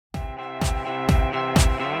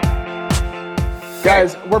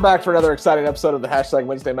Guys, we're back for another exciting episode of the Hashtag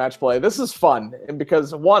Wednesday Match Play. This is fun, and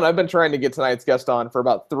because, one, I've been trying to get tonight's guest on for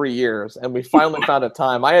about 3 years, and we finally found a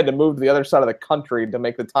time. I had to move to the other side of the country to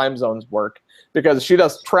make the time zones work, because she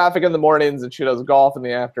does traffic in the mornings and she does golf in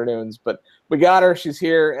the afternoons. But we got her, she's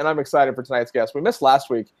here, and I'm excited for tonight's guest. We missed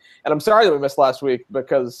last week, and I'm sorry that we missed last week,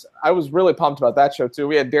 because I was really pumped about that show, too.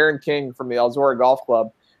 We had Darren King from the Elzora Golf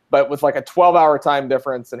Club, but with like a 12-hour time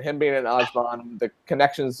difference and him being in Ajman, the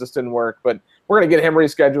connections just didn't work. But we're going to get him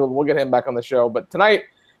rescheduled. We'll get him back on the show. But tonight,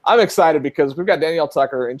 I'm excited because we've got Danielle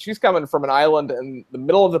Tucker, and she's coming from an island in the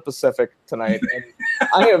middle of the Pacific tonight.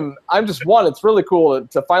 And I'm just one. It's really cool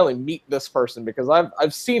to finally meet this person, because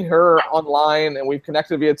I've seen her online and we've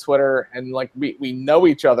connected via Twitter, and like we know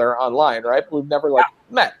each other online, right? We've never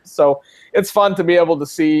met. So it's fun to be able to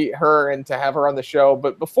see her and to have her on the show.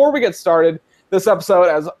 But before we get started, this episode,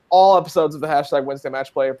 as all episodes of the Hashtag Wednesday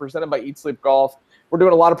Match Play, are presented by Eat Sleep Golf. We're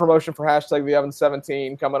doing a lot of promotion for Hashtag the Oven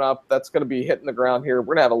 17 coming up. That's going to be hitting the ground here.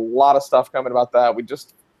 We're going to have a lot of stuff coming about that. We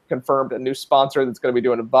just confirmed a new sponsor that's going to be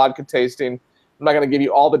doing a vodka tasting. I'm not going to give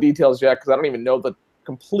you all the details yet because I don't even know the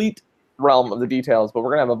complete realm of the details, but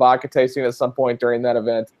we're going to have a vodka tasting at some point during that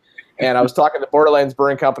event. And I was talking to Borderlands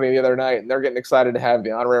Brewing Company the other night, and they're getting excited to have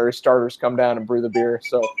the honorary starters come down and brew the beer.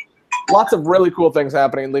 So lots of really cool things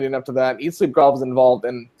happening leading up to that. Eat Sleep Golf is involved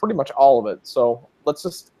in pretty much all of it. So let's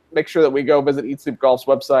just make sure that we go visit Eat Sleep Golf's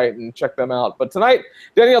website and check them out. But tonight,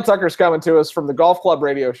 Danielle Tucker is coming to us from the Golf Club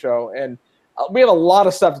radio show, and we have a lot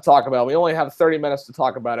of stuff to talk about. We only have 30 minutes to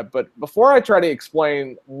talk about it. But before I try to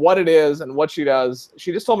explain what it is and what she does,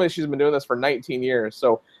 she just told me she's been doing this for 19 years.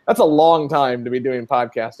 So that's a long time to be doing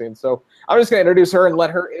podcasting. So I'm just going to introduce her and let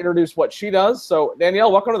her introduce what she does. So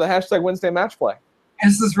Danielle, welcome to the Hashtag Wednesday Match Play.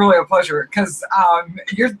 This is really a pleasure because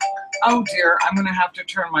oh dear, I'm going to have to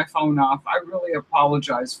turn my phone off. I really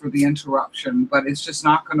apologize for the interruption, but it's just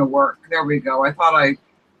not going to work. There we go. I thought I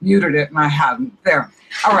muted it and I hadn't. There.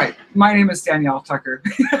 All right. My name is Danielle Tucker.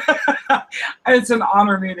 It's an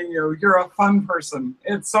honor meeting you. You're a fun person.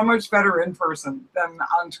 It's so much better in person than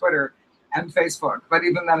on Twitter and Facebook, but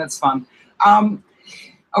even then it's fun.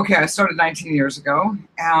 Okay, I started 19 years ago,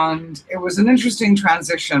 and it was an interesting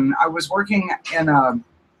transition. I was working in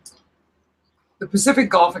the Pacific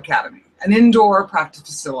Golf Academy, an indoor practice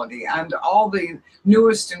facility, and all the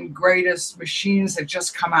newest and greatest machines had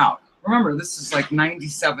just come out. Remember, this is like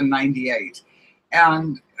 97, 98,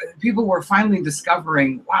 and people were finally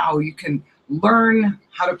discovering, wow, you can learn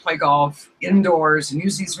how to play golf indoors and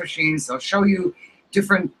use these machines. They'll show you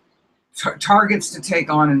different targets to take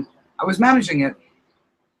on, and I was managing it.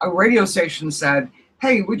 A radio station said,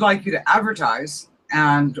 hey, we'd like you to advertise.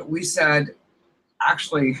 And we said,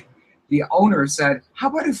 actually, the owner said, how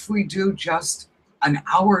about if we do just an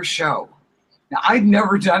hour show? Now, I'd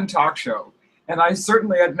never done talk show, and I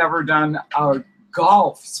certainly had never done a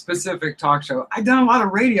golf-specific talk show. I'd done a lot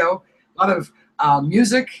of radio, a lot of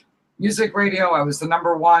music radio. I was the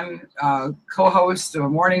 #1 co-host of a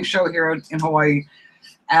morning show here in Hawaii.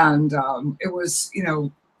 And it was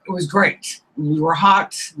great. We were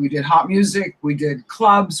hot. We did hot music. We did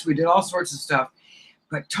clubs. We did all sorts of stuff.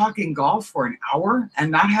 But talking golf for an hour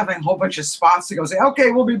and not having a whole bunch of spots to go say,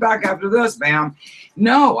 okay, we'll be back after this, bam.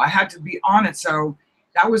 No, I had to be on it. So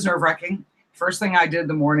that was nerve-wracking. First thing I did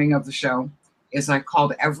the morning of the show is I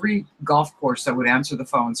called every golf course that would answer the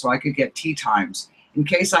phone so I could get tee times. In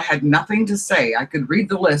case I had nothing to say, I could read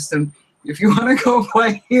the list, and if you want to go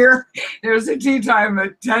play here, there's a tee time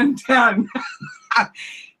at 10:10.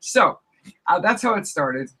 So that's how it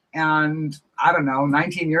started. And I don't know,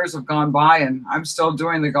 19 years have gone by and I'm still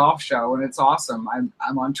doing the golf show, and it's awesome.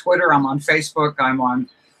 I'm on Twitter, I'm on Facebook, I'm on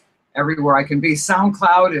everywhere I can be.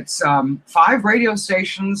 SoundCloud, it's 5 radio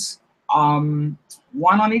stations, 1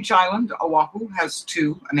 on each island. Oahu has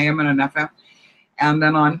 2, an AM and an FM. And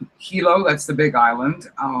then on Hilo, that's the big island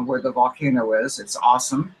where the volcano is. It's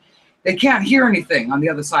awesome. They can't hear anything on the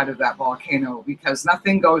other side of that volcano because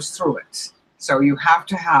nothing goes through it. So you have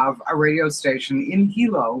to have a radio station in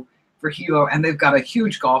Hilo for Hilo, and they've got a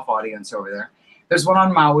huge golf audience over there. There's 1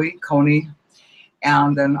 on Maui, Coney,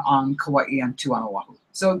 and then on Kauai, and 2 on Oahu.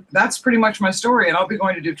 So that's pretty much my story, and I'll be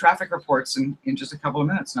going to do traffic reports in just a couple of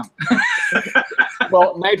minutes now.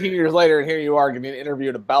 Well, 19 years later, and here you are getting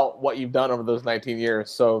interviewed about what you've done over those 19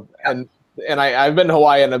 years. So, and I've been to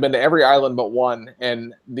Hawaii, and I've been to every island but 1.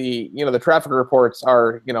 And the traffic reports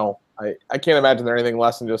are, I can't imagine they're anything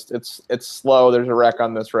less than just it's slow. There's a wreck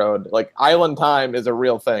on this road. Like, island time is a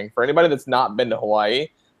real thing for anybody that's not been to Hawaii.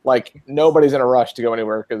 Like, nobody's in a rush to go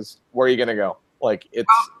anywhere because where are you gonna go? Like,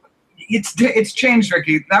 it's changed,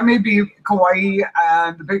 Ricky. That may be Kauai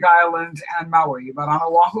and the Big Island and Maui, but on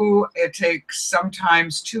Oahu, it takes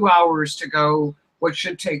sometimes 2 hours to go what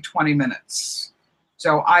should take 20 minutes.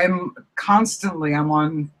 So I'm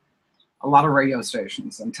on a lot of radio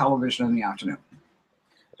stations and television in the afternoon.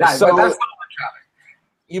 But that's not much traffic.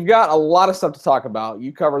 You've got a lot of stuff to talk about.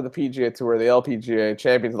 You cover the PGA Tour, the LPGA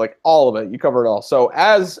Champions, like all of it. You cover it all. So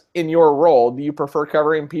as in your role, do you prefer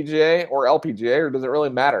covering PGA or LPGA, or does it really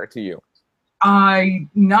matter to you?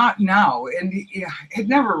 Not now. And it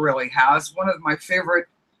never really has. One of my favorite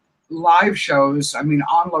live shows,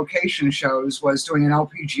 on location shows, was doing an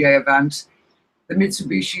LPGA event. The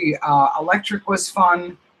Mitsubishi Electric was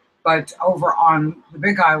fun, but over on the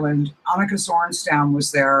Big Island, Annika Sorenstam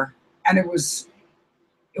was there, and it was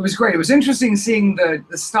great. It was interesting seeing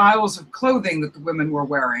the styles of clothing that the women were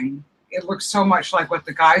wearing. It looked so much like what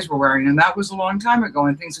the guys were wearing, and that was a long time ago,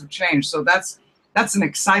 and things have changed. So that's an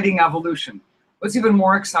exciting evolution. What's even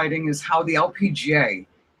more exciting is how the LPGA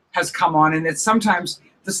has come on, and it's sometimes,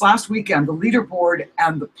 this last weekend, the leaderboard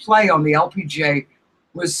and the play on the LPGA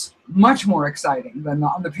was much more exciting than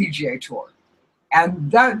on the PGA Tour.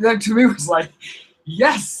 And that to me was like,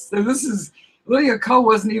 yes, this is, Lydia Ko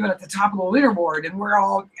wasn't even at the top of the leaderboard, and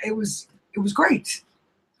it was great.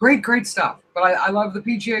 Great stuff. But I love the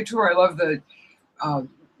PGA Tour. I love the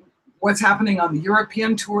what's happening on the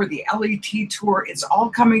European Tour, the LET Tour. It's all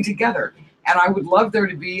coming together. And I would love there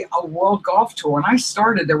to be a World Golf Tour. When I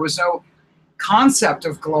started, there was no concept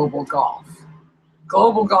of global golf.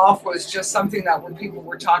 Global golf was just something that when people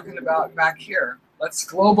were talking about back here, let's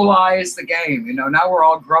globalize the game. Now we're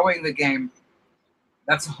all growing the game.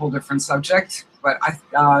 That's a whole different subject. But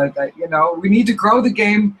we need to grow the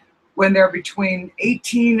game when they're between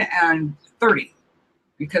 18 and 30,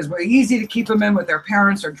 because we're easy to keep them in with their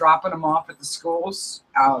parents or dropping them off at the schools,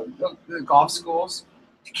 the golf schools.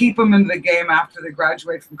 To keep them in the game after they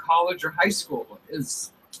graduate from college or high school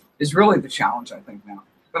is really the challenge, I think, now.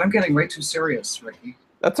 But I'm getting way too serious, Ricky.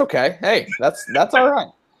 That's okay. Hey, that's all right.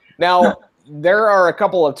 Now, there are a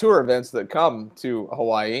couple of tour events that come to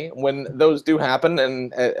Hawaii. When those do happen,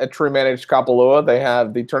 and at True Managed Kapalua, they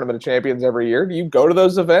have the Tournament of Champions every year. Do you go to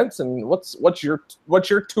those events? And what's your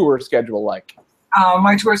tour schedule like?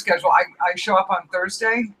 My tour schedule, I show up on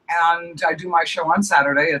Thursday, and I do my show on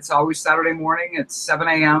Saturday. It's always Saturday morning. It's 7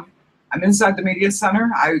 a.m. I'm inside the media center.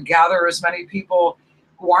 I gather as many people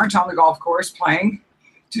who aren't on the golf course playing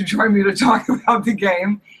to join me to talk about the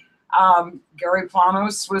game. Gary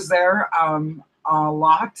Planos was there a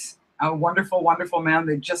lot. A wonderful, wonderful man.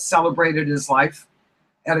 They just celebrated his life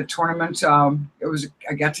at a tournament. It was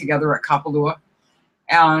a get-together at Kapalua.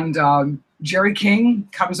 And Jerry King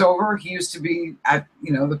comes over. He used to be at,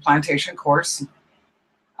 the plantation course,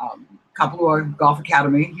 Kapalua Golf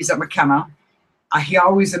Academy. He's at McKenna. He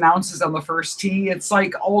always announces on the first tee. It's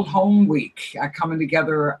like old home week coming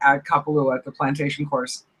together at Kapalua at the plantation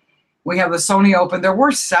course. We have the Sony Open. There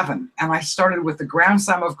were 7, and I started with the Grand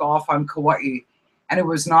Slam of Golf on Kauai, and it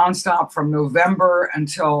was nonstop from November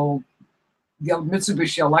until the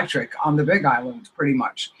Mitsubishi Electric on the Big Island, pretty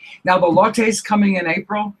much. Now, the Lotte's coming in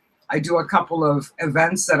April. I do a couple of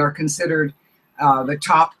events that are considered the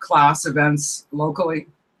top class events locally.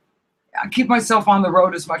 I keep myself on the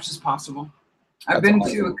road as much as possible. I've been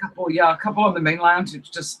to a couple on the mainland. It's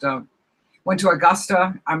just went to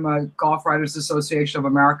Augusta. I'm a Golf Writers Association of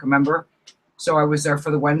America member. So I was there for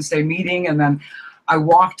the Wednesday meeting, and then I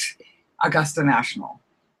walked Augusta National.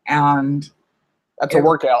 And that's a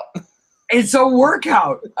workout. It's a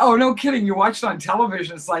workout. Oh, no kidding. You watch it on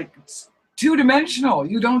television. It's like two-dimensional.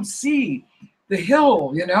 You don't see the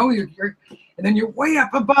hill, you're and then you're way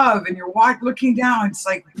up above and you're looking down. It's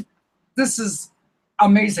like, this is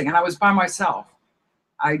amazing. And I was by myself.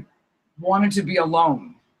 I wanted to be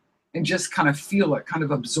alone and just kind of feel it, kind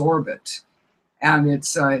of absorb it. And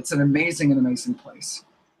it's an amazing place.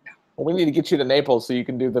 Yeah. Well, we need to get you to Naples so you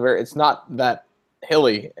can do it's not that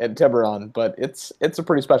hilly at Tiburon, but it's a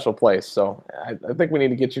pretty special place. So I think we need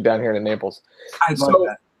to get you down here to Naples. I'd love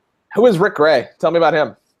that. Who is Rick Gray? Tell me about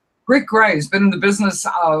him. Rick Gray has been in the business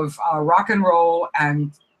of rock and roll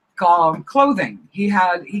and clothing. He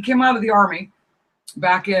came out of the Army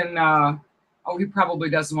back in, he probably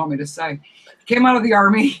doesn't want me to say. He came out of the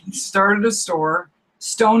Army, started a store,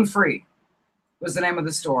 Stone Free was the name of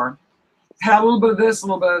the store. Had a little bit of this, a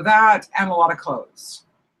little bit of that, and a lot of clothes.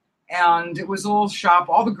 And it was a little shop.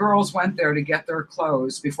 All the girls went there to get their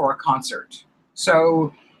clothes before a concert.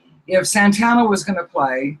 So if Santana was going to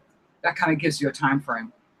play, that kind of gives you a time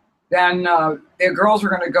frame. Then the girls were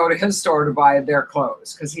going to go to his store to buy their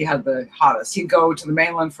clothes because he had the hottest. He'd go to the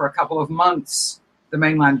mainland for a couple of months, the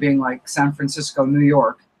mainland being like San Francisco, New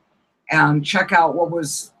York, and check out what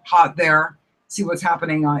was hot there, see what's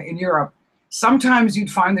happening in Europe. Sometimes you'd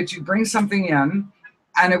find that you'd bring something in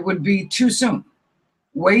and it would be too soon.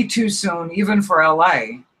 way too soon, even for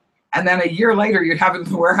LA. And then a year later, you'd have it in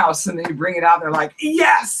the warehouse, and then you bring it out. And they're like,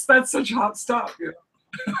 "Yes, that's such hot stuff." You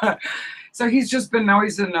know? So he's just been, now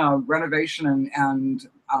he's in renovation and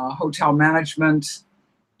hotel management,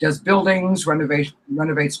 does buildings,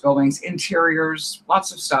 renovates buildings, interiors,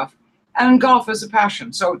 lots of stuff. And golf is a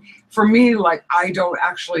passion. So for me, like, I don't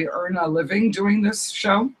actually earn a living doing this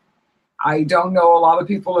show. I don't know a lot of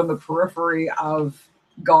people in the periphery of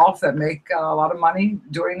golf that make a lot of money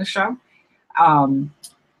doing the show. But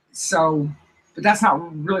that's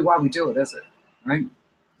not really why we do it, is it? Right?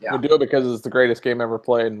 Yeah. We do it because it's the greatest game ever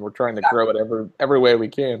played, and we're trying to grow it every way we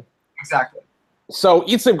can. Exactly. So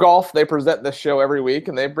Eat Sleep Golf, they present this show every week,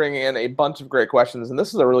 and they bring in a bunch of great questions. And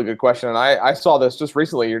this is a really good question. And I saw this just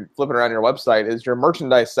recently. You're flipping around your website. Is your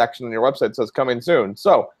merchandise section on your website says coming soon.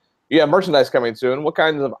 So you have merchandise coming soon. What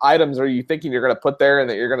kinds of items are you thinking you're going to put there and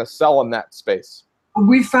that you're going to sell in that space?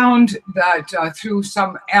 We found that through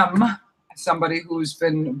somebody who's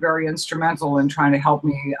been very instrumental in trying to help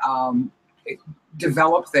me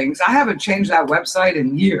develop things. I haven't changed that website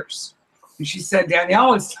in years. And she said,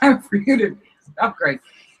 "Danielle, it's time for you to upgrade."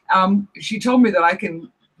 She told me that I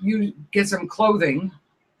can get some clothing,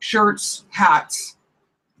 shirts, hats,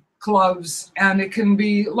 gloves, and it can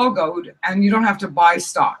be logoed, and you don't have to buy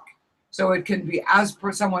stock. So it can be, as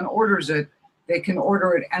per someone orders it, they can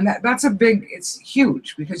order it. And it's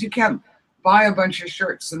huge, because you can't buy a bunch of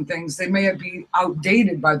shirts and things. They may be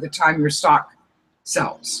outdated by the time your stock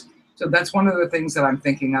sells. So that's one of the things that I'm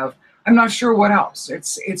thinking of. I'm not sure what else.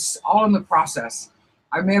 It's all in the process.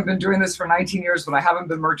 I may have been doing this for 19 years, but I haven't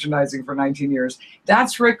been merchandising for 19 years.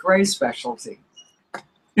 That's Rick Ray's specialty.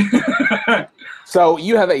 So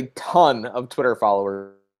you have a ton of Twitter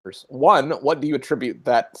followers. One, what do you attribute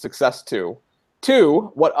that success to?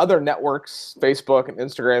 Two, what other networks, Facebook and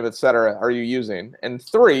Instagram, et cetera, are you using? And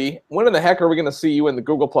three, when in the heck are we going to see you in the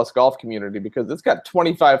Google Plus golf community? Because it's got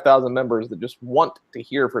 25,000 members that just want to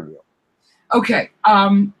hear from you. Okay.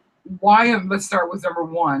 Let's start with number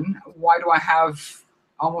one. Why do I have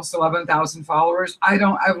almost 11,000 followers?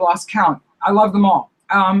 I've lost count. I love them all.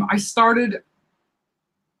 I started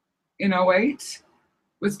in 2008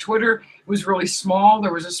 with Twitter. It was really small.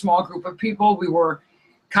 There was a small group of people. We were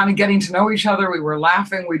kind of getting to know each other. We were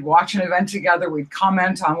laughing. We'd watch an event together. We'd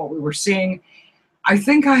comment on what we were seeing. I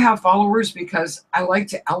think I have followers because I like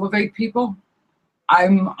to elevate people.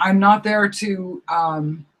 I'm not there to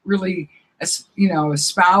really,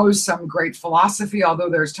 espouse some great philosophy, although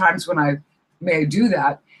there's times when I may do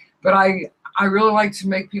that. But I really like to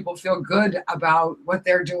make people feel good about what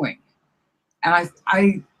they're doing. And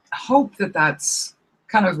I hope that that's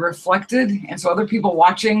kind of reflected, and so other people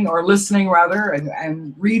watching or listening rather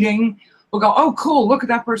and reading will go, "Oh, cool, look at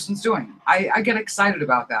that person's doing." I get excited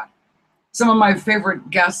about that. Some of my favorite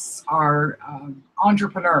guests are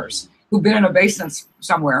entrepreneurs who've been in a basement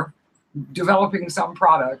somewhere developing some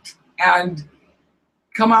product and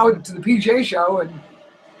come out to the PGA show and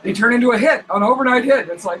they turn into a hit, an overnight hit.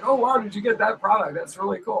 It's like, "Oh wow, did you get that product? That's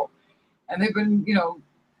really cool." And they've been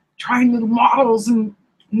trying little models and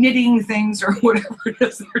knitting things or whatever it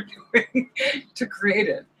is they're doing to create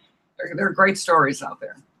it. There are great stories out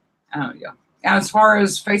there. Yeah. And as far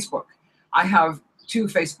as Facebook, I have 2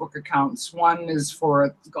 Facebook accounts. One is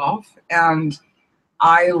for golf, and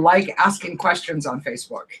I like asking questions on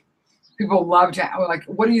Facebook. People love to, like,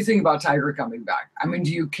 "What do you think about Tiger coming back? I mean,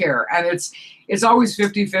 do you care?" And it's always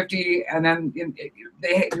 50-50. And then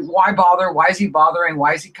why bother? Why is he bothering?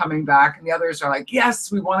 Why is he coming back? And the others are like,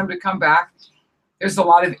 "Yes, we want him to come back." There's a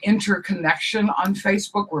lot of interconnection on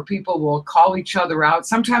Facebook where people will call each other out.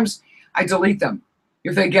 Sometimes I delete them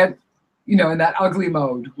if they get, in that ugly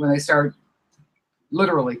mode when they start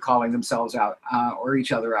literally calling themselves out or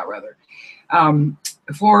each other out rather.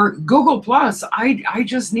 For Google Plus, I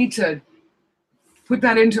just need to put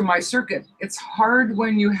that into my circuit. It's hard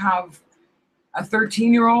when you have a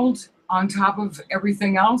 13-year-old on top of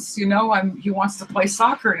everything else. He wants to play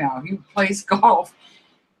soccer now. He plays golf.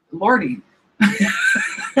 Lordy.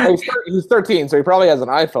 He's 13, so he probably has an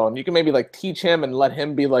iPhone. You can maybe teach him and let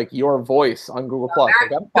him be your voice on Google Plus.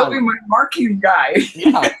 He'll be my marketing guy.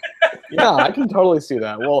 Yeah, I can totally see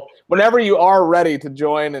that. Well, whenever you are ready to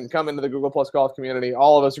join and come into the Google Plus golf community,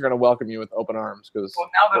 all of us are going to welcome you with open arms. Well,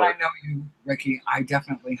 now that I know you, Ricky, I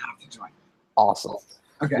definitely have to join. Awesome.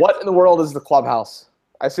 Okay. What in the world is the clubhouse?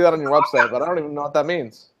 I see that on your website, but I don't even know what that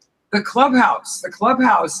means. The clubhouse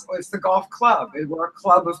is the golf club. We're a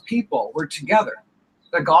club of people. We're together.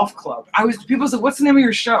 The golf club. People said, "What's the name of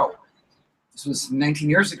your show?" This was 19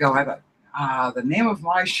 years ago. I thought, the name of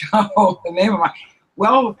my show,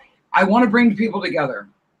 well, I want to bring people together.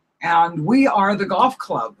 And we are the golf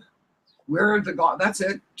club. We're the golf. That's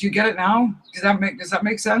it. Do you get it now? Does that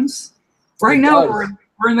make sense? Right It now does.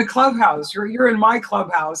 we're in the clubhouse. You're in my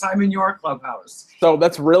clubhouse. I'm in your clubhouse. So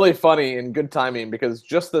that's really funny and good timing because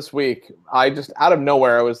just this week, I just out of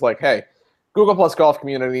nowhere, I was like, hey, Google Plus Golf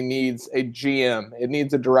community needs a GM. It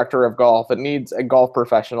needs a director of golf. It needs a golf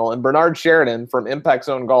professional. And Bernard Sheridan from Impact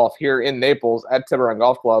Zone Golf here in Naples at Tiburon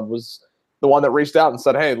Golf Club was the one that reached out and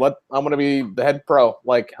said, hey, I'm going to be the head pro.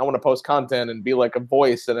 Like, I want to post content and be like a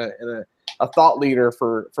voice and a thought leader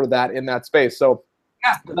for that in that space. So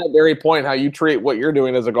Yeah. to that very point, how you treat what you're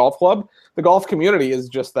doing as a golf club, the golf community is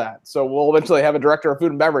just that. So we'll eventually have a director of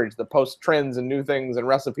food and beverage that posts trends and new things and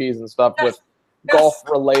recipes and stuff with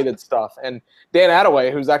golf-related stuff. And Dan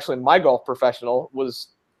Attaway, who's actually my golf professional, was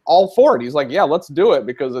all for it. He's like, yeah, let's do it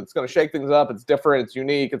because it's going to shake things up. It's different. It's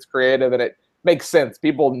unique. It's creative. And it makes sense.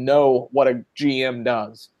 People know what a GM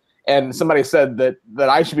does. And somebody said that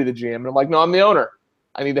I should be the GM. And I'm like, no, I'm the owner.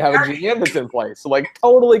 I need to have a GM that's in place. So, like,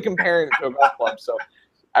 totally comparing it to a golf club. So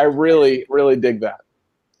I really, really dig that.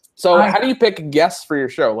 So how do you pick guests for your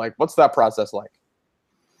show? Like, what's that process like?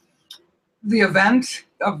 The event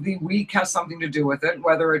of the week has something to do with it,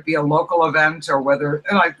 whether it be a local event or whether,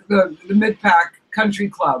 like the Mid-Pac Country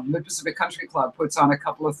Club, Mid-Pacific Country Club puts on a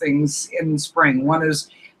couple of things in spring. One is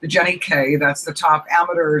the Jenny K, that's the top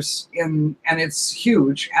amateurs and it's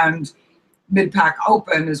huge. And Mid-Pac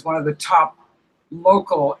Open is one of the top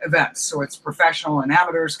local events. So it's professional and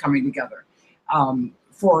amateurs coming together.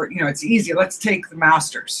 It's easy. Let's take the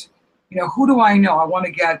Masters. Who do I know? I want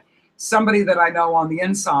to get somebody that I know on the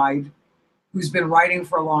inside who's been writing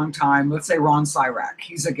for a long time. Let's say Ron Syrak,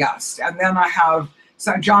 he's a guest. And then I have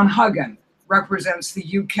John Huggan, represents the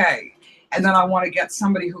UK. And then I want to get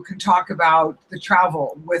somebody who can talk about the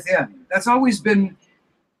travel within. That's always been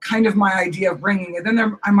kind of my idea of bringing it.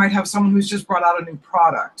 Then I might have someone who's just brought out a new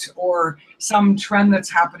product or some trend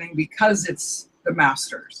that's happening because it's the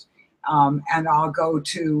Masters. And I'll go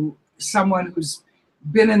to someone who's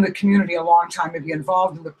been in the community a long time, maybe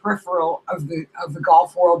involved in the peripheral of the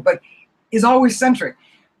golf world, but is always centric.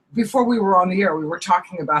 Before we were on the air, we were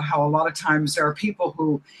talking about how a lot of times there are people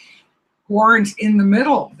who aren't in the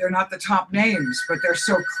middle. They're not the top names, but they're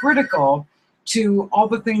so critical to all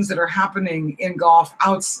the things that are happening in golf.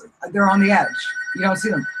 They're on the edge. You don't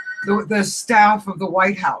see them. The staff of the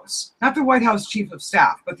White House, not the White House chief of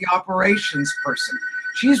staff, but the operations person.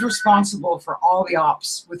 She's responsible for all the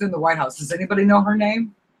ops within the White House. Does anybody know her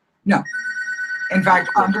name? No. In fact,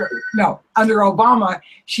 under Obama,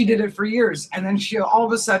 she did it for years. And then she all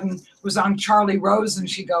of a sudden was on Charlie Rose and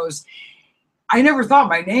she goes, I never thought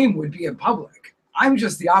my name would be in public. I'm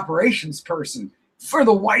just the operations person for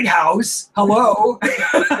the White House. Hello.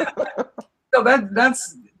 So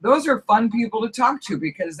those are fun people to talk to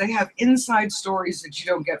because they have inside stories that you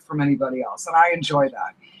don't get from anybody else. And I enjoy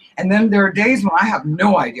that. And then there are days when I have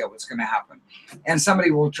no idea what's going to happen. And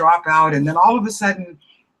somebody will drop out and then all of a sudden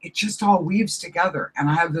it just all weaves together. And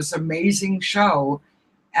I have this amazing show.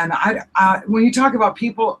 And when you talk about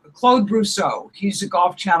people, Claude Brousseau, he's a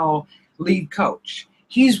Golf Channel lead coach.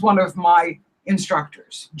 He's one of my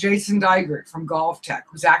instructors. Jason Dygert from Golf Tech,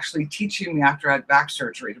 who's actually teaching me after I had back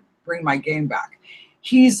surgery to bring my game back.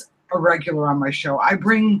 He's a regular on my show. I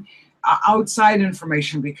bring outside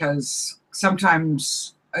information because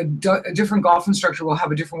sometimes a different golf instructor will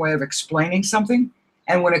have a different way of explaining something.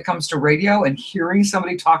 And when it comes to radio and hearing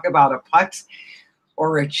somebody talk about a putt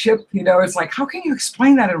or a chip, it's like, how can you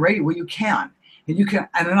explain that in radio? Well, you can. And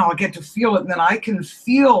then I'll get to feel it. And then I can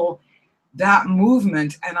feel that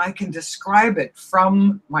movement and I can describe it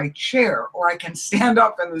from my chair, or I can stand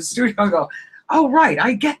up in the studio and go, oh, right,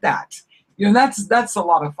 I get that. That's a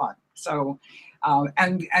lot of fun. So,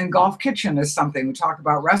 and Golf Kitchen is something. We talk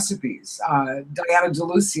about recipes. Diana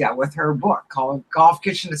DeLucia with her book called Golf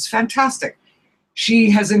Kitchen. It's fantastic. She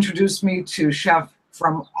has introduced me to chefs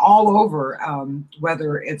from all over,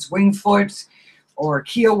 whether it's Wingfoot or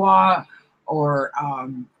Kiowa or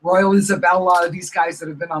Royal Isabella, these guys that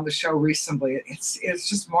have been on the show recently. It's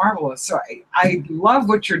just marvelous. So I love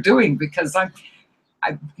what you're doing because I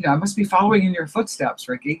must be following in your footsteps,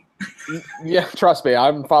 Ricky. Yeah, trust me,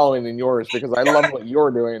 I'm following in yours because I love what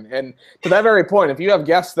you're doing. And to that very point, if you have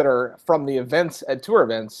guests that are from the events at tour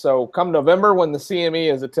events, so come November when the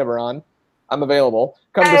CME is at Tiburon, I'm available.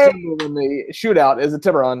 Come December when the shootout is at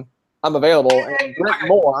Tiburon, I'm available. And Brent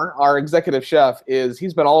Moore, our executive chef,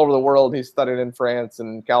 he's been all over the world. He's studied in France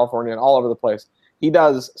and California and all over the place. He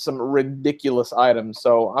does some ridiculous items.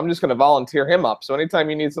 So I'm just going to volunteer him up. So anytime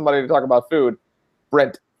you need somebody to talk about food,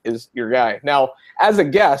 Brent, is your guy. Now, as a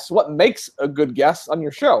guest, what makes a good guest on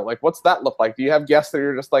your show? Like, what's that look like? Do you have guests that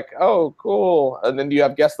you're just like, oh, cool, and then do you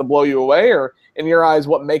have guests that blow you away, or in your eyes,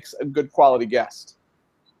 what makes a good quality guest?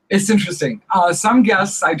 It's interesting. Some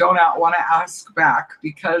guests I don't want to ask back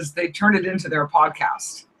because they turn it into their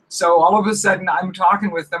podcast. So all of a sudden I'm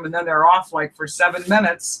talking with them and then they're off like for 7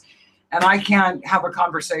 minutes and I can't have a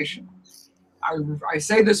conversation. I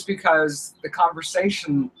say this because the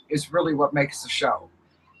conversation is really what makes the show.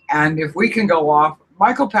 And if we can go off,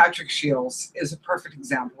 Michael Patrick Shields is a perfect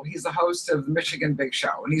example. He's the host of the Michigan Big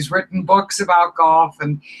Show, and he's written books about golf,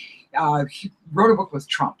 and he wrote a book with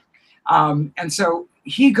Trump. And so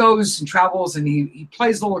he goes and travels, and he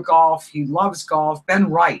plays a little golf. He loves golf. Ben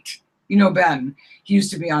Wright, you know Ben, he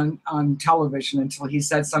used to be on television until he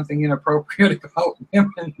said something inappropriate about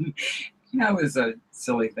women. That was a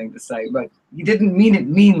silly thing to say, but he didn't mean it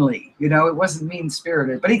meanly. You know, it wasn't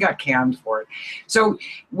mean-spirited, but he got canned for it. So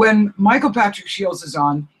when Michael Patrick Shields is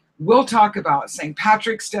on, we'll talk about St.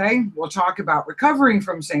 Patrick's Day. We'll talk about recovering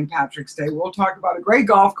from St. Patrick's Day. We'll talk about a great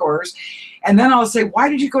golf course. And then I'll say, why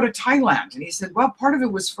did you go to Thailand? And he said, well, part of it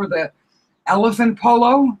was for the elephant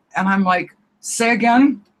polo. And I'm like, say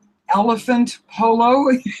again? Elephant polo.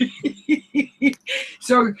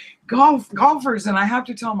 So golfers, and I have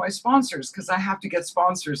to tell my sponsors, because I have to get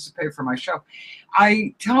sponsors to pay for my show.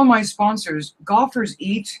 I tell my sponsors, golfers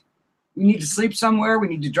eat. We need to sleep somewhere. We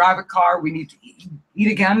need to drive a car. We need to eat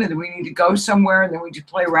again, and then we need to go somewhere, and then we need to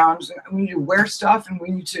play rounds. We need to wear stuff, and we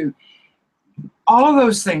need to. All of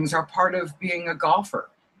those things are part of being a golfer,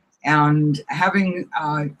 and having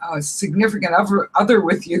a significant other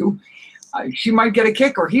with you. She might get a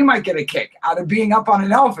kick, or he might get a kick out of being up on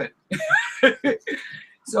an elephant.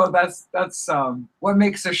 So that's what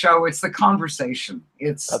makes a show. It's the conversation.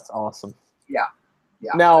 That's awesome. Yeah.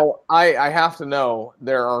 Now, I have to know,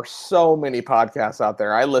 there are so many podcasts out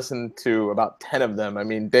there. I listen to about 10 of them. I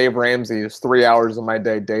mean, Dave Ramsey is 3 hours of my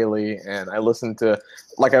day daily, and I listen to,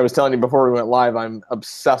 like I was telling you before we went live, I'm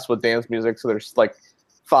obsessed with dance music, so there's like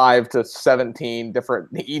 5 to 17 different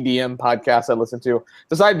EDM podcasts I listen to.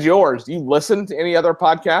 Besides yours, do you listen to any other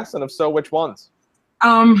podcasts, and if so, which ones?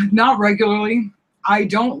 Not regularly. I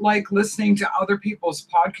don't like listening to other people's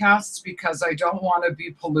podcasts because I don't want to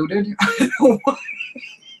be polluted.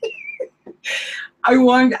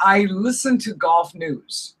 I listen to golf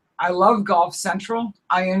news. I love Golf Central.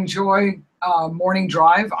 I enjoy Morning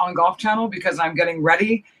Drive on Golf Channel because I'm getting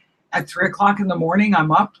ready at 3 o'clock in the morning.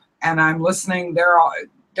 I'm up and I'm listening.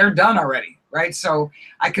 They're done already, right? So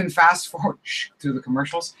I can fast forward through the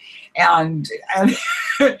commercials and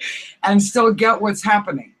and still get what's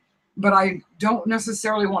happening. But I don't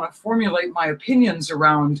necessarily want to formulate my opinions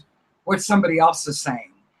around what somebody else is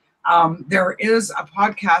saying. There is a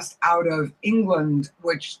podcast out of England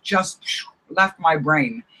which just left my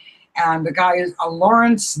brain. And the guy is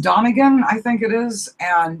Lawrence Donegan, I think it is.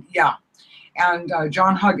 And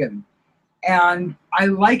John Huggan. And I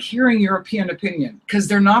like hearing European opinion because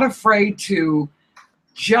they're not afraid to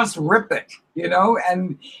just rip it, you know,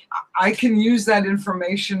 and I can use that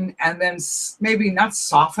information and then maybe not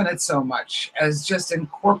soften it so much as just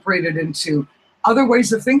incorporate it into other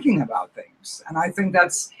ways of thinking about things. And I think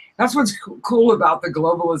that's what's cool about the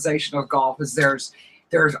globalization of golf is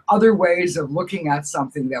there's other ways of looking at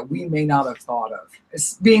something that we may not have thought of.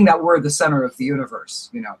 It's being that we're the center of the universe,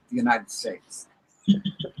 you know, the United States.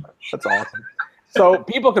 That's awesome. So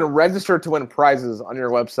people can register to win prizes on your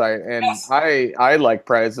website, and yes. I like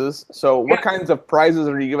prizes. So what kinds of prizes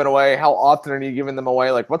are you giving away? How often are you giving them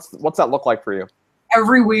away? Like what's that look like for you?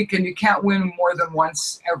 Every week, and you can't win more than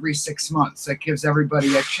once every 6 months. That gives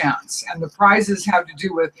everybody a chance. And the prizes have to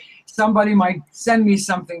do with somebody might send me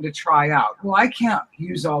something to try out. Well, I can't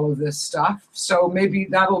use all of this stuff, so maybe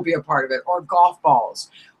that'll be a part of it, or golf balls,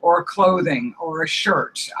 or clothing, or a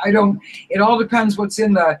shirt. It all depends what's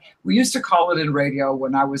in we used to call it in radio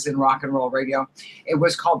when I was in rock and roll radio, it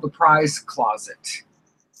was called the prize closet.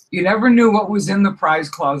 You never knew what was in the prize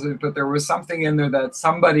closet, but there was something in there that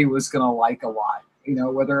somebody was going to like a lot, you know,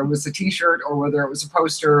 whether it was a t-shirt or whether it was a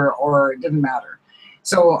poster or it didn't matter.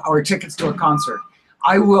 So, or tickets to a concert.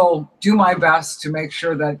 I will do my best to make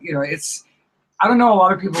sure that, you know, I don't know a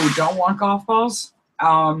lot of people who don't want golf balls.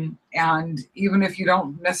 And even if you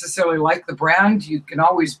don't necessarily like the brand, you can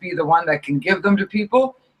always be the one that can give them to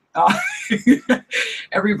people.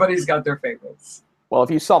 Everybody's got their favorites. Well, if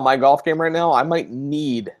you saw my golf game right now, I might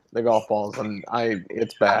need the golf balls, and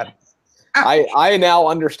it's bad. I now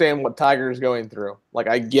understand what Tiger's going through. Like,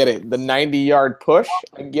 I get it. The 90-yard push,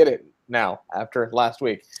 I get it now after last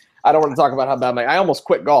week. I don't want to talk about how bad I almost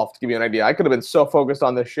quit golf, to give you an idea. I could have been so focused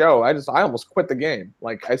on this show. I almost quit the game.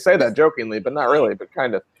 Like, I say that jokingly, but not really, but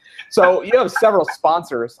kind of. So you have several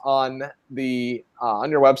sponsors on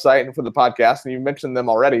your website and for the podcast, and you mentioned them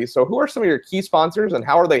already. So who are some of your key sponsors, and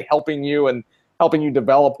how are they helping you and helping you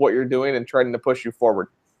develop what you're doing and trying to push you forward?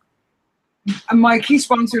 My key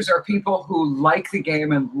sponsors are people who like the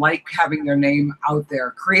game and like having their name out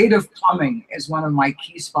there. Creative Plumbing is one of my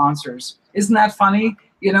key sponsors. Isn't that funny?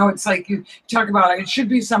 You know, it's like you talk about it should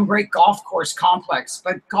be some great golf course complex,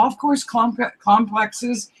 but golf course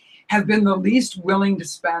complexes have been the least willing to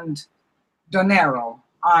spend dinero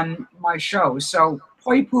on my show. So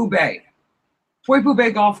Poipu Bay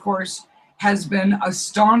Golf Course has been a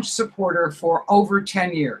staunch supporter for over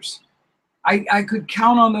 10 years. I could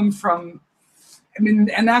count on them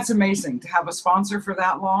and that's amazing to have a sponsor for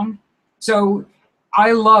that long. So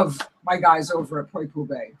I love my guys over at Poipu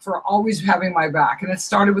Bay for always having my back. And it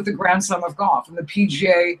started with the Grand Slam of Golf and the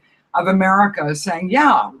PGA of America saying,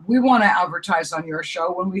 yeah, we want to advertise on your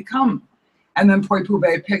show when we come. And then Poipu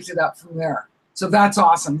Bay picked it up from there. So that's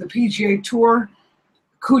awesome. The PGA Tour,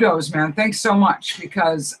 kudos, man. Thanks so much.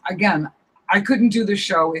 Because, again, I couldn't do the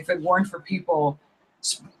show if it weren't for people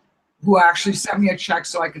who actually sent me a check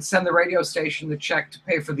so I could send the radio station the check to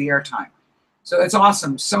pay for the airtime. So it's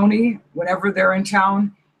awesome. Sony, whenever they're in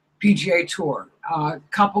town, PGA Tour,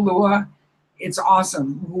 Kapalua, it's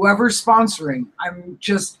awesome. Whoever's sponsoring,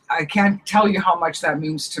 I can't tell you how much that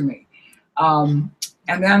means to me. And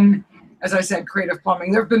then, as I said, Creative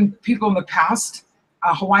Plumbing. There have been people in the past.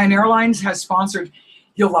 Hawaiian Airlines has sponsored.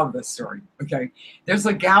 You'll love this story, okay? There's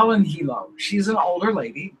a gal in Hilo. She's an older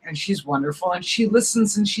lady, and she's wonderful, and she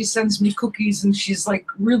listens, and she sends me cookies, and she's like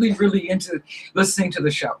really, really into listening to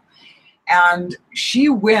the show. And she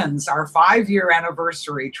wins our 5-year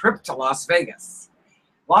anniversary trip to Las Vegas.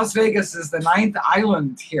 Las Vegas is the 9th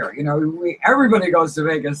island here. You know, everybody goes to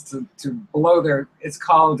Vegas to blow it's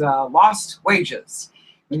called lost wages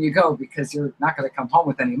when you go, because you're not going to come home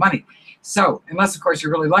with any money. So, unless, of course,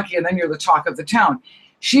 you're really lucky, and then you're the talk of the town.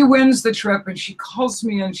 She wins the trip, and she calls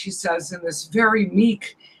me, and she says in this very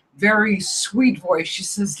meek, very sweet voice, she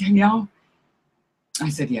says, Danielle? I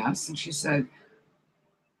said, yes. And she said,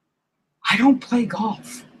 I don't play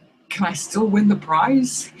golf. Can I still win the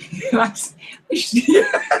prize? She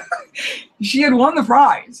had won the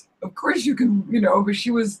prize. Of course you can, but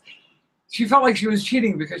she felt like she was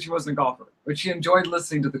cheating because she wasn't a golfer, but she enjoyed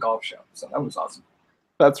listening to the golf show. So that was awesome.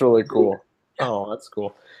 That's really cool. Oh, that's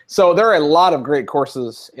cool. So there are a lot of great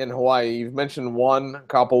courses in Hawaii. You've mentioned one,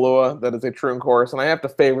 Kapalua, that is a troon course, and I have to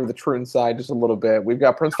favor the troon side just a little bit. We've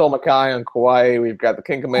got Princeville Mackay on Kauai. We've got the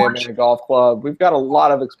King Kamehameha Golf Club. We've got a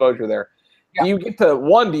lot of exposure there. Yeah.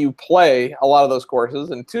 Do you play a lot of those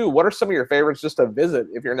courses? And two, what are some of your favorites just to visit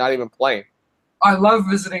if you're not even playing? I love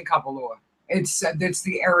visiting Kapalua. It's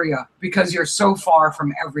the area because you're so far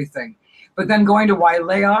from everything. But then going to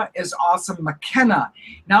Wailea is awesome. McKenna,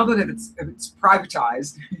 now that it's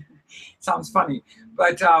privatized, sounds funny,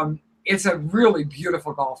 but it's a really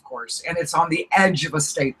beautiful golf course, and it's on the edge of a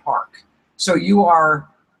state park. So you are,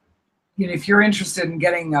 if you're interested in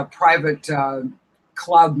getting a private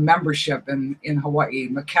club membership in Hawaii,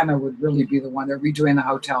 McKenna would really be the one. They're redoing the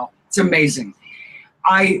hotel. It's amazing.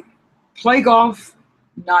 I play golf,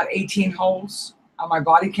 not 18 holes. My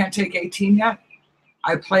body can't take 18 yet.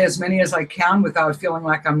 I play as many as I can without feeling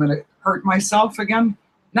like I'm going to hurt myself again.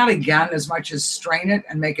 Not again, as much as strain it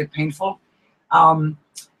and make it painful.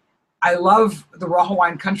 I love the Raw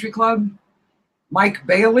Hawaiian Country Club. Mike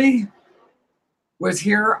Bailey was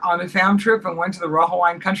here on a fam trip and went to the Raw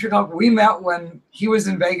Hawaiian Country Club. We met when he was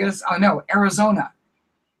in Vegas. Oh, no, Arizona.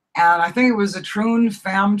 And I think it was a troon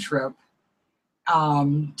fam trip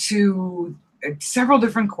to several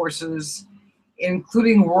different courses,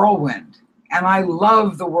 including Whirlwind. And I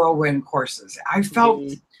love the Whirlwind courses. I felt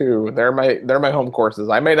Me too. They're my home courses.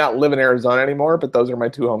 I may not live in Arizona anymore, but those are my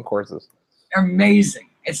 2 home courses. Amazing.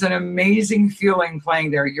 It's an amazing feeling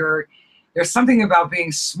playing there. There's something about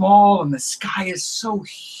being small and the sky is so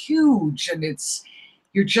huge, and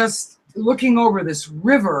you're just looking over this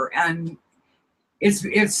river, and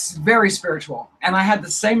it's very spiritual. And I had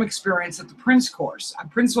the same experience at the Prince course.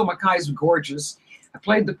 Princeville Mackay is gorgeous. I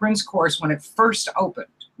played the Prince course when it first opened.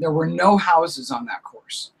 There were no houses on that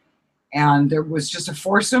course, and there was just a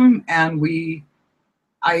foursome, and we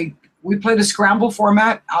played a scramble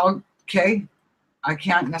format. Okay, I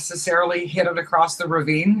can't necessarily hit it across the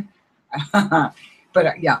ravine,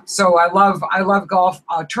 but yeah. So I love golf.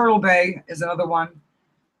 Turtle Bay is another one.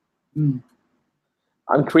 I'm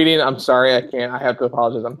tweeting. I'm sorry, I can't. I have to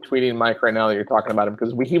apologize. I'm tweeting Mike right now that you're talking about him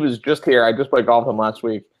because he was just here. I just played golf with him last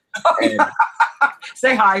week. And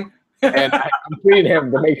Say hi. And I'm tweeting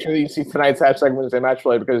him to make sure that you see tonight's hashtag Wednesday match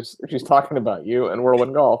play because she's talking about you and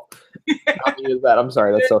Whirlwind Golf. Not me as that. I'm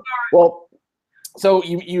sorry. That's so well. So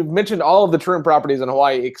you've mentioned all of the Troon properties in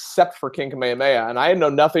Hawaii except for King Kamehameha, and I know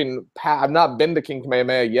nothing. I've not been to King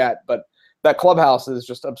Kamehameha yet, but that clubhouse is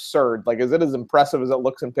just absurd. Like, is it as impressive as it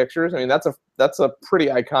looks in pictures? I mean, that's a pretty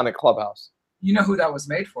iconic clubhouse. You know who that was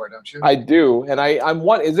made for, don't you? I do, and I'm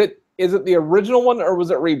what is it the original one or was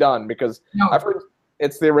it redone? Because No. I've heard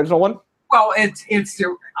it's the original one. Well, it's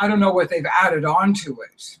the, I don't know what they've added on to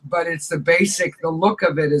it, but it's the look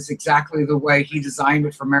of it is exactly the way he designed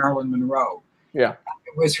it for Marilyn Monroe. Yeah.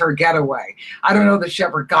 It was her getaway. I don't know that she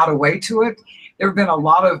ever got away to it. There have been a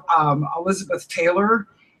lot of, Elizabeth Taylor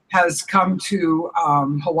has come to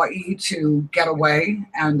Hawaii to get away,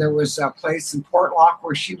 and there was a place in Portlock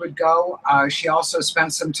where she would go. She also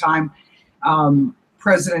spent some time,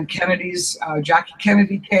 President Kennedy's, Jackie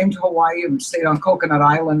Kennedy came to Hawaii and stayed on Coconut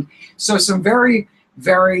Island. So some very,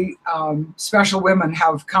 very special women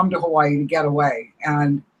have come to Hawaii to get away.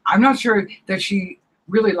 And I'm not sure that she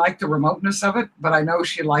really liked the remoteness of it, but I know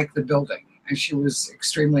she liked the building and she was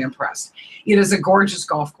extremely impressed. It is a gorgeous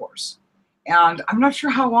golf course. And I'm not sure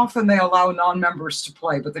how often they allow non-members to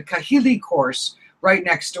play, but the Kahili course right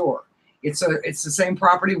next door, it's the same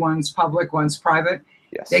property, one's public, one's private.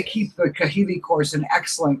 Yes. They keep the Kahili course in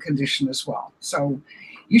excellent condition as well. So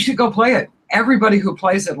you should go play it. Everybody who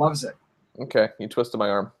plays it loves it. Okay, you twisted my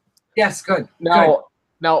arm. Yes, good.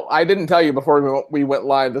 Now, I didn't tell you before we went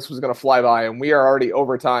live this was going to fly by, and we are already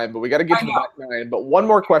over time, but we got to get to the back nine. But one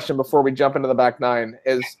more question before we jump into the back nine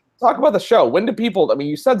is talk about the show. When do people – I mean,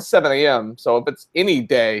 you said 7 a.m., so if it's any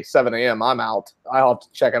day 7 a.m., I'm out. I'll have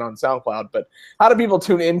to check it on SoundCloud. But how do people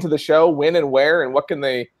tune into the show, when and where, and what can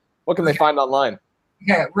they find online?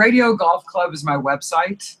 Okay, Radio Golf Club is my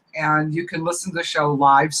website, and you can listen to the show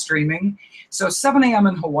live streaming. So 7 a.m.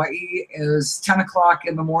 in Hawaii is 10 o'clock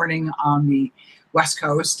in the morning on the West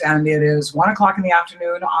Coast, and it is 1 o'clock in the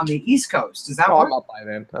afternoon on the East Coast. Is that right? I'm up by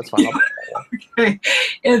then. That's fine. Okay.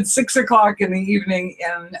 It's 6 o'clock in the evening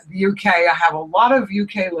in the UK. I have a lot of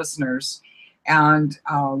UK listeners, and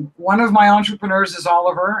one of my entrepreneurs is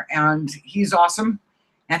Oliver, and he's awesome.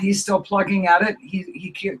 And he's still plugging at it.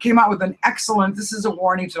 He came out with an excellent, this is a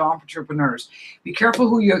warning to entrepreneurs. Be careful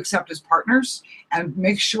who you accept as partners and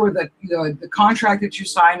make sure that the contract that you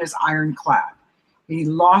sign is ironclad. He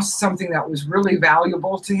lost something that was really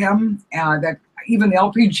valuable to him that even the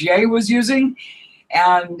LPGA was using.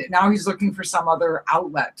 And now he's looking for some other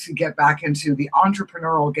outlet to get back into the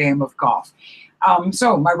entrepreneurial game of golf.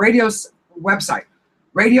 So my radio's website,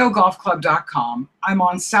 radiogolfclub.com. I'm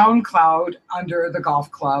on SoundCloud under the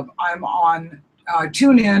Golf Club. I'm on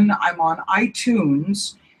TuneIn. I'm on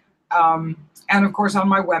iTunes. And of course on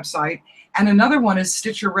my website. And another one is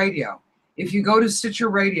Stitcher Radio. If you go to Stitcher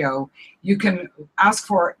Radio, you can ask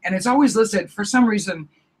for, and it's always listed, for some reason,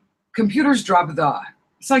 computers drop the.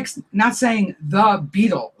 It's like not saying the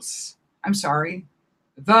Beatles. I'm sorry.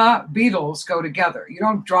 The Beatles go together. You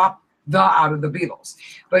don't drop the out of the Beatles.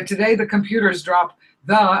 But today the computers drop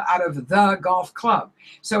the out of the Golf Club.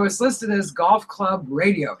 So it's listed as Golf Club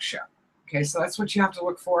Radio Show. Okay, so that's what you have to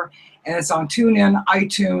look for. And it's on TuneIn,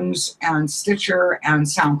 iTunes, and Stitcher, and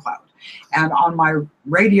SoundCloud. And on my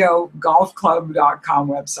radiogolfclub.com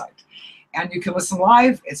website. And you can listen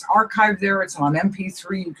live. It's archived there. It's on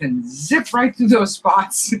MP3. You can zip right through those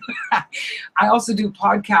spots. I also do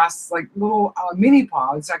podcasts, like little mini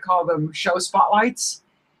pods. I call them show spotlights.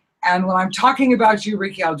 And when I'm talking about you,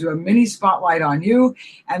 Ricky, I'll do a mini spotlight on you,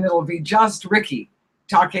 and it'll be just Ricky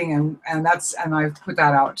talking, and I've put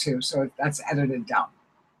that out too, so that's edited down.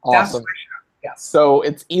 Awesome. That's my show. Yes. So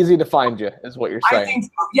it's easy to find you, is what you're saying. I think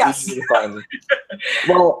so. Yes. Easy to find you.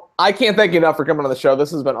 Well, I can't thank you enough for coming on the show.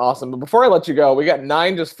 This has been awesome. But before I let you go, we got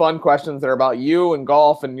 9 just fun questions that are about you and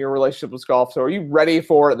golf and your relationship with golf. So are you ready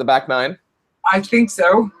for the back 9? I think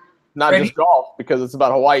so. Not just golf, because it's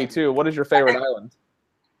about Hawaii too. What is your favorite island?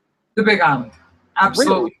 The Big Island.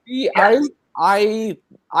 Absolutely. Really? Yes.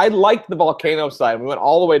 I liked the volcano side. We went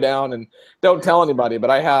all the way down, and don't tell anybody, but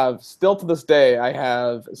I have still to this day, I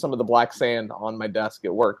have some of the black sand on my desk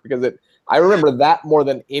at work because I remember that more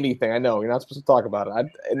than anything. I know you're not supposed to talk about it.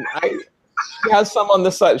 She has some on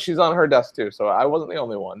this side. She's on her desk too, so I wasn't the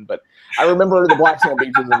only one. But I remember the black sand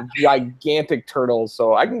beaches and gigantic turtles.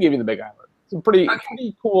 So I can give you the Big Island. Some pretty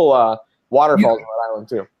cool waterfalls on that island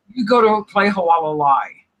too. You go to play Hualalai,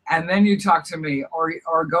 and then you talk to me,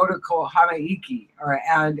 or go to Kohanaiki,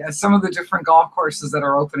 and some of the different golf courses that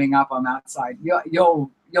are opening up on that side.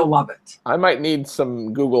 You'll love it. I might need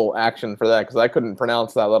some Google action for that because I couldn't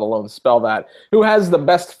pronounce that, let alone spell that. Who has the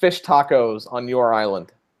best fish tacos on your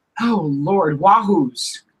island? Oh Lord,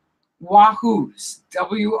 Wahoo's. Wahoo's. So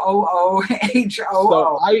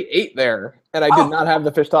WOOHOO. I ate there, and I did Oh, not have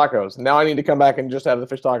the fish tacos. Now I need to come back and just have the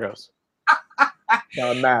fish tacos. Now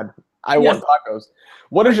I'm mad. I yes. want tacos.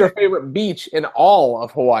 What is your favorite beach in all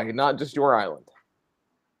of Hawaii, not just your island?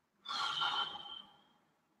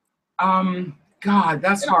 God,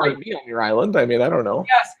 that's It hard. might be on your island. I mean, I don't know.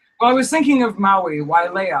 Yes. Well, I was thinking of Maui,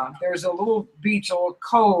 Wailea. There's a little beach, a little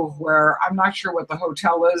cove where I'm not sure what the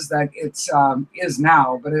hotel is that it's is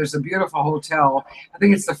now, but there's a beautiful hotel. I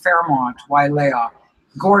think it's the Fairmont, Wailea.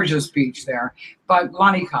 Gorgeous beach there. But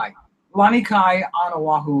Lanikai on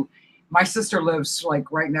Oahu. My sister lives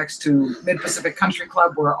like right next to Mid Pacific Country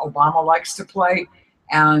Club where Obama likes to play.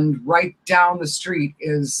 And right down the street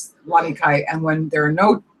is Lanikai. And when there are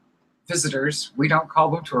no visitors, we don't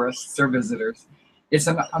call them tourists, they're visitors. It's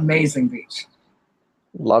an amazing beach.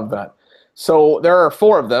 Love that. So there are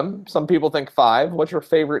four of them. Some people think five. What's your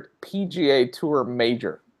favorite PGA Tour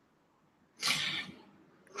major?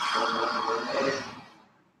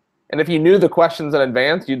 And if you knew the questions in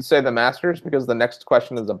advance, you'd say the Masters because the next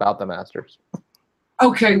question is about the Masters.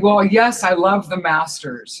 Okay, well, yes, I love the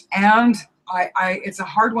Masters. And I it's a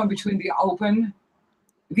hard one between the Open,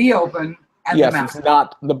 and the Yes, Masters. it's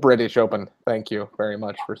not the British Open. Thank you very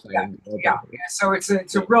much for saying Yeah, the yeah. Open. So it's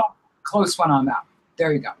a real close one on that.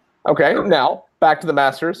 There you go. Okay, now back to the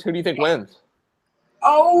Masters. Who do you think wins?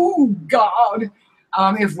 Oh God.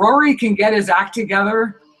 If Rory can get his act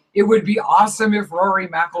together, it would be awesome if Rory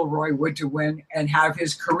McIlroy would to win and have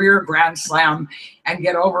his career Grand Slam and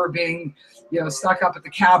get over being, stuck up at the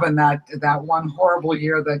cabin that one horrible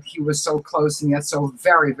year that he was so close and yet so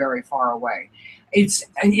very, very far away. It's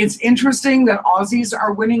interesting that Aussies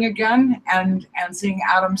are winning again and seeing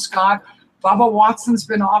Adam Scott. Bubba Watson's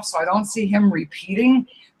been off, so I don't see him repeating.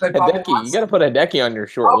 But Bubba Hideki, Watson, you got to put Hideki on your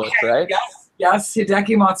short list, right? Yes,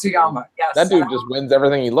 Hideki Matsuyama. Yes, That dude just wins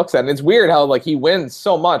everything he looks at. And it's weird how he wins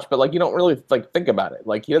so much, but you don't really think about it.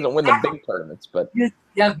 He doesn't win the big tournaments, but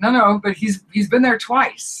no, but he's been there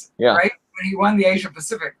twice, yeah. right? When he won the Asia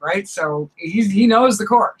Pacific, right? So he knows the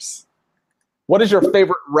course. What is your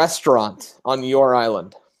favorite restaurant on your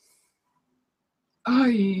island?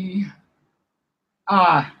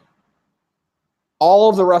 All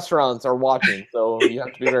of the restaurants are watching, so you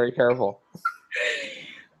have to be very careful.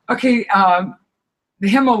 Okay, the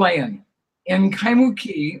Himalayan in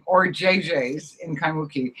Kaimuki, or JJ's in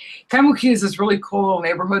Kaimuki. Kaimuki is this really cool little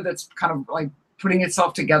neighborhood that's kind of putting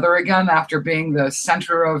itself together again after being the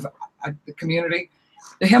center of the community.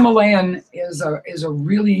 The Himalayan is a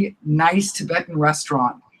really nice Tibetan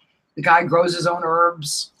restaurant. The guy grows his own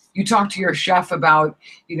herbs. You talk to your chef about,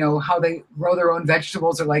 how they grow their own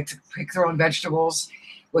vegetables or like to pick their own vegetables.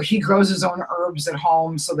 Well, he grows his own herbs at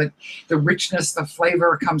home so that the richness, the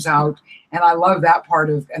flavor comes out. And I love that part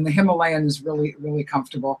and the Himalayan is really, really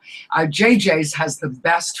comfortable. JJ's has the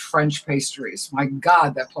best French pastries. My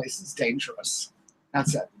God, that place is dangerous.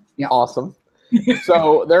 That's it. Yeah. Awesome.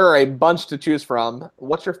 So there are a bunch to choose from.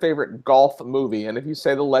 What's your favorite golf movie? And if you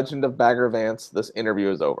say The Legend of Bagger Vance, this interview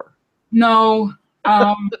is over. No.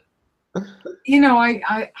 I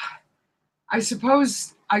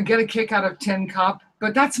suppose I get a kick out of Tin Cup,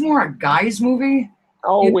 but that's more a guy's movie.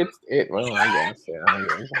 Oh, well, I guess, yeah.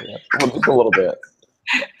 Well, just a little bit.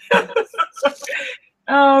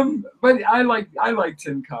 But I like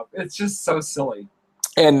Tin Cup. It's just so silly.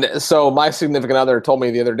 And so my significant other told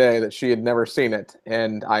me the other day that she had never seen it,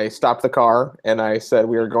 and I stopped the car and I said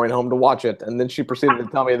we were going home to watch it, and then she proceeded to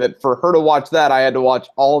tell me that for her to watch that, I had to watch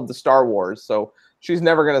all of the Star Wars. So she's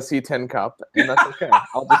never going to see Tin Cup, and that's okay.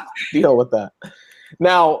 I'll just deal with that.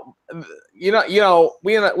 Now, we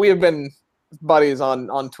have been buddies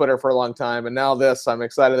on Twitter for a long time, and now I'm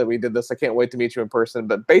excited that we did this. I can't wait to meet you in person.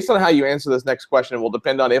 But based on how you answer this next question, it will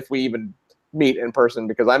depend on if we even meet in person,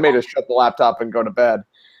 because I may just shut the laptop and go to bed.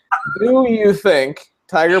 Do you think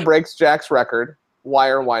Tiger breaks Jack's record? Why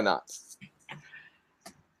or why not?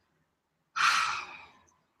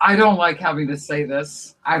 I don't like having to say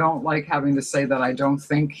this. I don't like having to say that I don't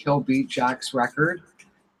think he'll beat Jack's record,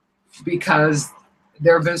 because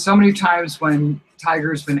there have been so many times when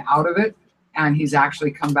Tiger's been out of it and he's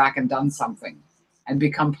actually come back and done something and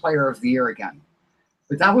become player of the year again.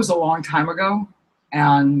 But that was a long time ago,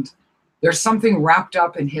 and there's something wrapped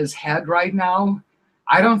up in his head right now.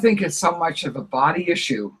 I don't think it's so much of a body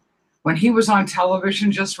issue. When he was on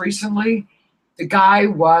television just recently, the guy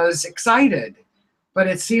was excited, but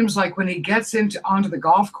it seems like when he gets onto the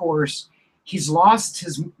golf course, he's lost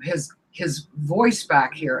his voice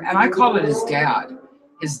back here. And I call it his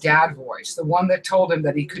dad voice, the one that told him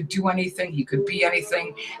that he could do anything, he could be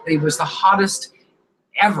anything, that he was the hottest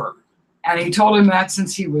ever. And he told him that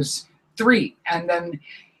since he was 3. And then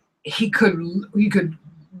he could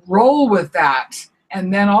roll with that.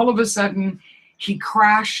 And then all of a sudden he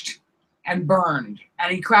crashed and burned.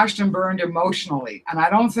 And he crashed and burned emotionally. And I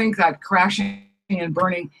don't think that crashing and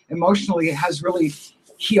burning emotionally has really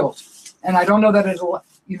healed. And I don't know that it'll,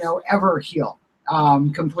 ever heal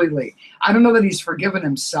completely. I don't know that he's forgiven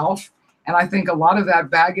himself. And I think a lot of that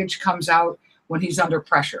baggage comes out when he's under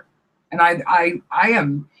pressure. And I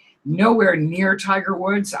am nowhere near Tiger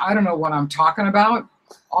Woods. I don't know what I'm talking about.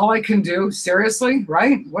 All I can do, seriously,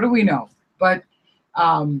 right? What do we know? But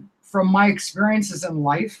from my experiences in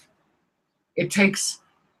life, it takes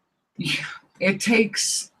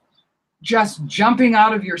just jumping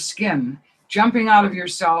out of your skin, jumping out of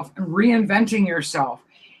yourself, and reinventing yourself.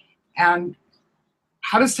 And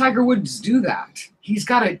how does Tiger Woods do that? He's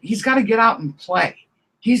got to get out and play.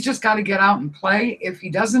 He's just got to get out and play. If he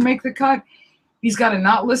doesn't make the cut, he's got to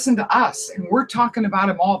not listen to us. And we're talking about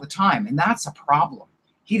him all the time, and that's a problem.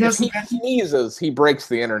 He doesn't. If he sneezes, he breaks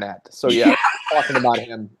the internet. So yeah, talking about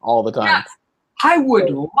him all the time. Yes. I would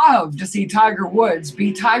love to see Tiger Woods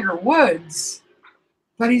be Tiger Woods,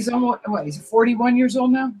 but he's he's 41 years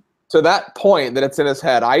old now? To that point that it's in his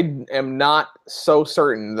head, I am not so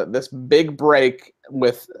certain that this big break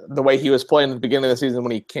with the way he was playing at the beginning of the season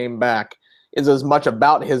when he came back is as much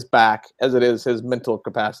about his back as it is his mental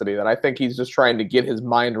capacity. That I think he's just trying to get his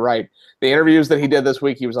mind right. The interviews that he did this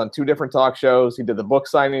week, he was on 2 different talk shows. He did the book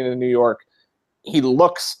signing in New York. He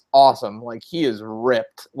looks awesome. Like, he is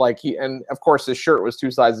ripped. And of course his shirt was 2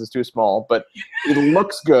 sizes too small, but he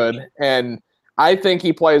looks good. And I think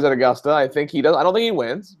he plays at Augusta. I think he does. I don't think he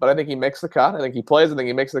wins, but I think he makes the cut. I think he plays. I think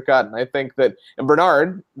he makes the cut. And I think that, and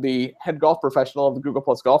Bernard, the head golf professional of the Google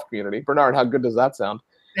Plus golf community, Bernard, how good does that sound?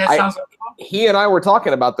 That sounds like fun. He and I were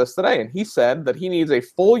talking about this today, and he said that he needs a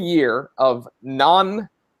full year of no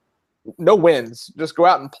wins. Just go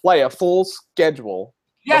out and play a full schedule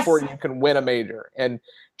before you can win a major. And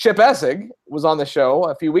Chip Essig was on the show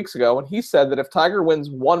a few weeks ago, and he said that if Tiger wins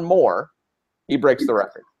one more, he breaks the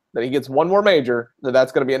record. That he gets one more major,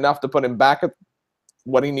 that's going to be enough to put him back at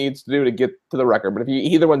what he needs to do to get to the record. But if he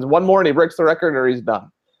either wins one more and he breaks the record, or he's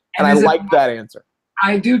done. And I like that answer.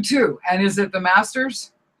 I do too. And is it the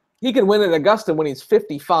Masters? He can win at Augusta when he's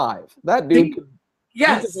 55. That dude could be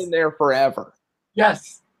in there forever.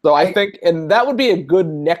 Yes. So I think, and that would be a good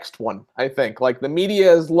next one, I think. Like, the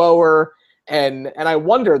media is lower, and I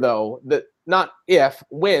wonder, though, that not if,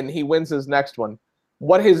 when he wins his next one,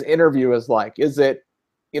 what his interview is like. Is it,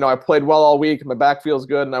 I played well all week, my back feels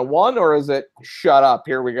good, and I won? Or is it, shut up,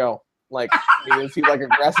 here we go? Like, is he, like,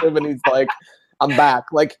 aggressive, and he's like, I'm back?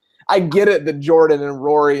 Like, I get it that Jordan and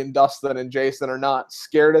Rory and Dustin and Jason are not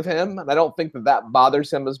scared of him, and I don't think that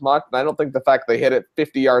bothers him as much, and I don't think the fact they hit it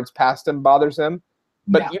 50 yards past him bothers him.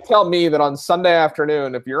 But you tell me that on Sunday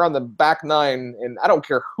afternoon, if you're on the back 9, and I don't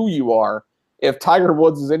care who you are, if Tiger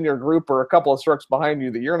Woods is in your group or a couple of strokes behind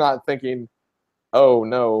you, that you're not thinking, oh,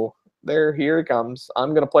 no, here he comes. I'm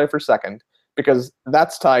going to play for second, because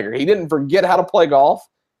that's Tiger. He didn't forget how to play golf.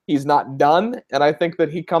 He's not done, and I think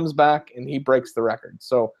that he comes back and he breaks the record.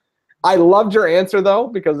 So I loved your answer, though,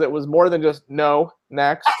 because it was more than just no,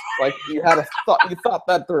 next. Like, you thought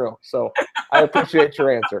that through. So I appreciate your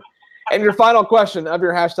answer. And your final question of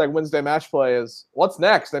your hashtag Wednesday Match Play is, what's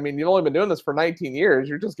next? I mean, you've only been doing this for 19 years.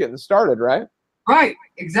 You're just getting started, right? Right,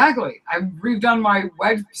 exactly. I've redone my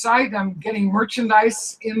website. I'm getting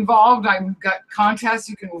merchandise involved. I've got contests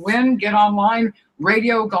you can win. Get online,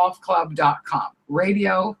 radiogolfclub.com.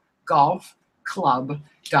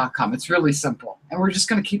 Radiogolfclub.com. It's really simple. And we're just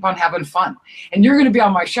going to keep on having fun. And you're going to be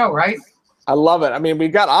on my show, right? I love it. I mean,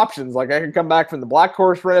 we've got options. Like, I can come back from the Black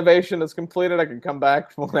Course renovation is completed. I can come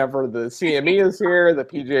back whenever the CME is here, the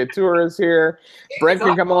PGA Tour is here. Brent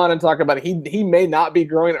can come on and talk about it. He may not be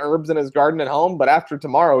growing herbs in his garden at home, but after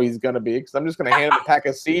tomorrow he's going to be, because I'm just going to hand him a pack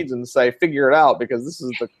of seeds and say, figure it out, because this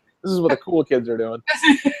is what the cool kids are doing.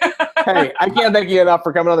 Hey, I can't thank you enough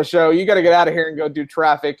for coming on the show. You got to get out of here and go do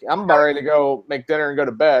traffic. I'm about ready to go make dinner and go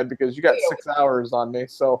to bed, because you got 6 hours on me.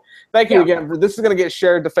 So thank you again. This is going to get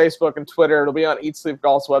shared to Facebook and Twitter. It'll be on Eat Sleep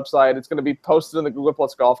Golf's website. It's going to be posted in the Google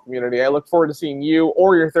Plus Golf community. I look forward to seeing you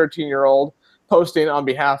or your 13-year-old posting on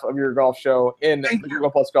behalf of your golf show in the Google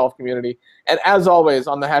Plus Golf community. And as always,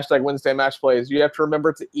 on the hashtag Wednesday Match Plays, you have to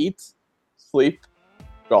remember to eat, sleep,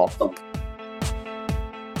 golf.